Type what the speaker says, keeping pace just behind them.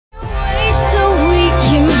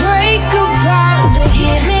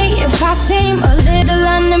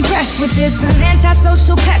this. An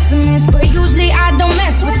antisocial pessimist, but usually I don't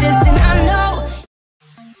mess with this, and I know.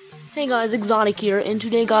 Hey guys, Exotic here, and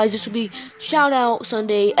today guys, this will be Shoutout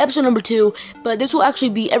Sunday, episode number 2, but this will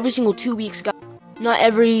actually be every single 2 weeks, guys. Not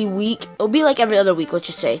every week. It'll be like every other week, let's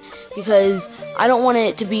just say, because I don't want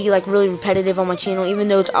it to be like really repetitive on my channel, even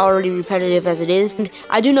though it's already repetitive as it is. And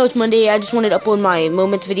I do know it's Monday. I just wanted to upload my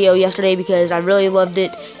Moments video yesterday because I really loved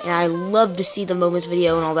it, and I loved to see the Moments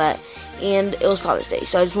video and all that. And it was Father's Day,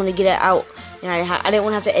 so I just wanted to get it out, and I didn't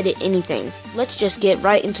want to have to edit anything. Let's just get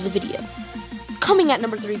right into the video. Coming at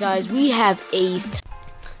number 3, guys, we have Ace.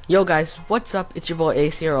 Yo guys, what's up? It's your boy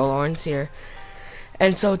Ace here, or Lawrence here.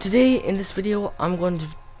 And so today in this video, I'm going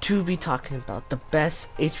to be talking about the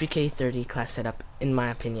best HVK 30 class setup in my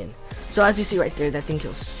opinion. So as you see right there, that thing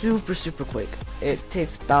kills super quick. It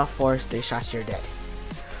takes about 4 to 3 shots, you're dead.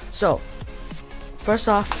 So first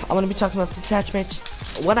off, I'm going to be talking about the attachments.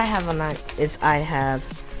 What I have on that is I have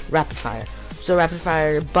rapid fire. So rapid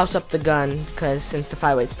fire buffs up the gun because since the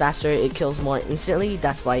fire rate's faster, it kills more instantly.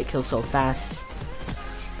 That's why it kills so fast.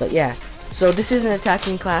 But yeah. So this is an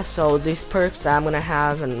attacking class, so these perks that I'm gonna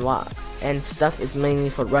have and stuff is mainly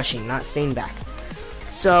for rushing, not staying back.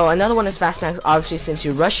 So another one is fast max. Obviously, since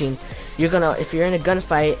you're rushing, you're gonna, if you're in a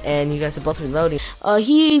gunfight and you guys are both reloading.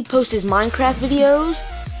 He posts his Minecraft videos,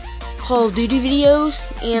 Call of Duty videos,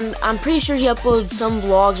 and I'm pretty sure he uploads some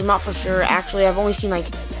vlogs. I'm not for sure. Actually, I've only seen like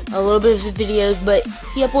a little bit of his videos, but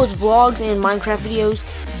he uploads vlogs and Minecraft videos.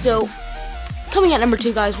 So coming at number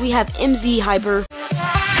 2, guys, we have MZHYPER.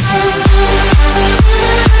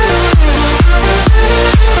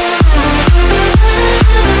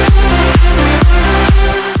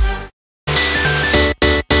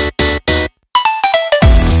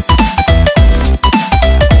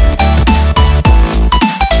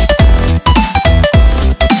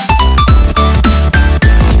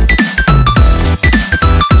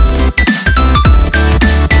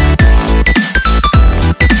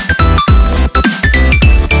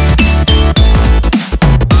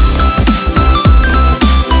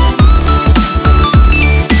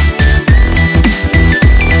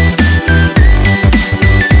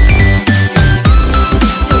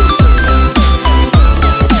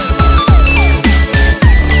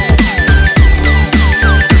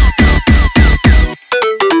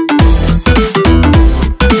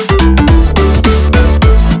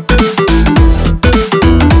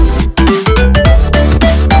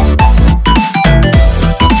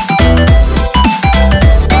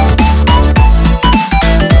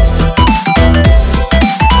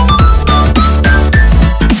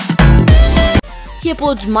 He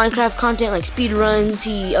uploads Minecraft content like speedruns.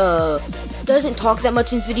 He doesn't talk that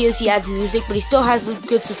much in his videos. He adds music, but he still has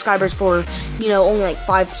good subscribers for, you know, only like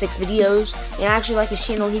 5-6 videos. And I actually like his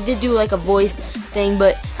channel. He did do like a voice thing,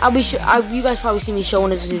 but you guys probably see me show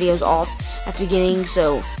one of his videos off at the beginning.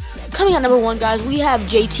 So coming at number 1, guys, we have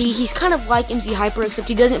JayT. He's kind of like MZHYPER, except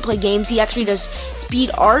he doesn't play games. He actually does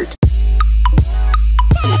speed art.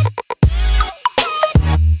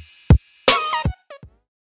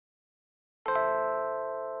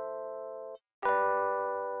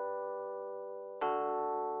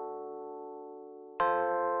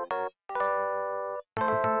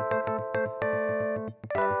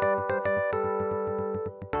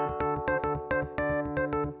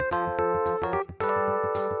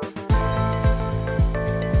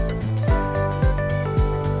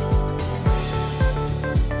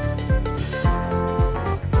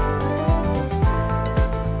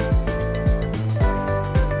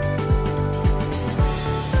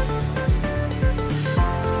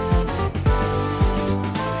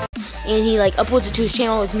 And he like uploads it to his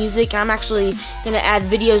channel with music, and I'm actually gonna add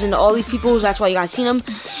videos into all these people's. That's why you guys seen them.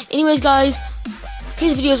 Anyways, guys,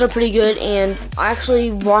 his videos are pretty good, and I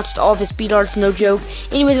actually watched all of his speed arts, no joke.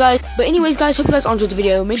 Anyways, guys, hope you guys all enjoyed the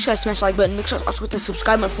video. Make sure to smash the like button. Make sure to also hit the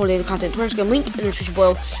subscribe button for daily content. Twitter, Instagram link in the description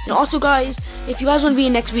below. And also, guys, if you guys want to be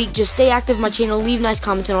in next week, just stay active on my channel, leave nice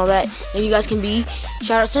comments and all that, and you guys can be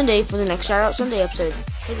Shoutout Sunday for the next Shoutout Sunday episode.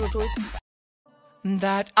 Hey, Joy.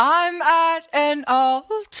 That I'm at an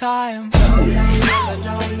all-time low.